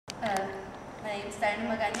is Diana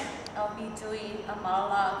Magana. I'll be doing a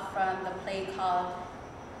monologue from the play called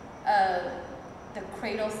the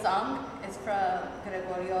Cradle Song. It's from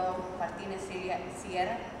Gregorio Martinez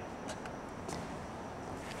Sierra.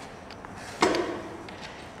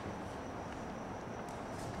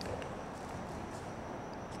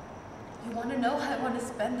 You want to know how I want to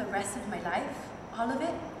spend the rest of my life? All of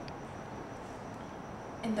it?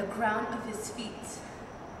 In the ground of his feet.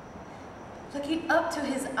 Looking up to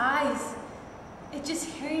his eyes and just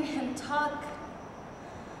hearing him talk.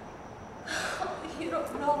 You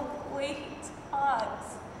don't know the way he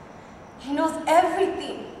talks. He knows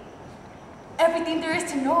everything. Everything there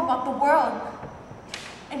is to know about the world.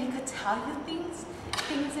 And he could tell you things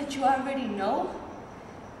that you already know,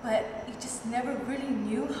 but you just never really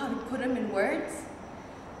knew how to put them in words.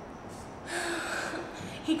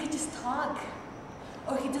 He could just talk,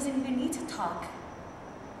 or he doesn't even need to talk.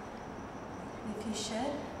 And if he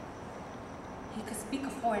should, he could speak a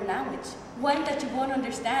foreign language, one that you won't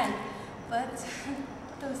understand, but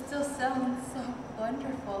it would still sound so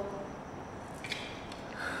wonderful. It's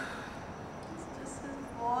just his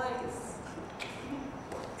voice.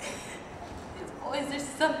 His voice, there's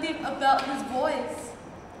something about his voice.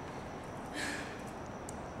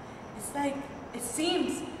 It's like, it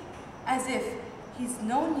seems as if he's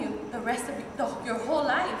known you the rest of your whole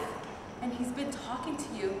life, and he's been talking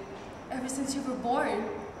to you ever since you were born.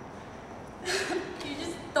 You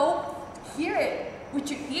just don't hear it with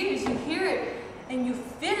your ears. You hear it and you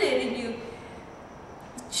feel it, and you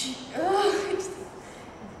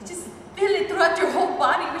just feel it throughout your whole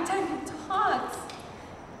body every time he talks.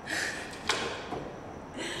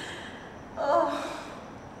 Oh.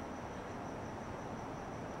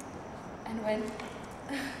 And when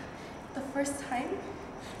the first time,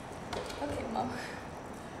 okay,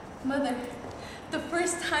 Mother, the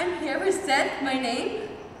first time he ever said my name,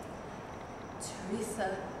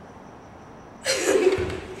 Teresa.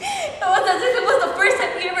 It was as if it was the first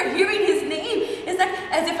time ever hearing his name. It's like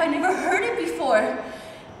as if I never heard it before.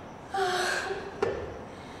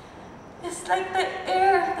 It's like the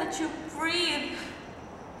air that you breathe,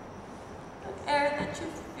 the air that you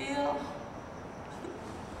feel.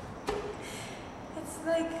 It's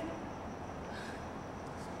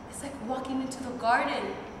like walking into the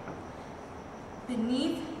garden.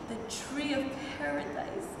 Beneath the tree of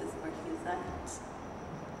paradise is where he's at.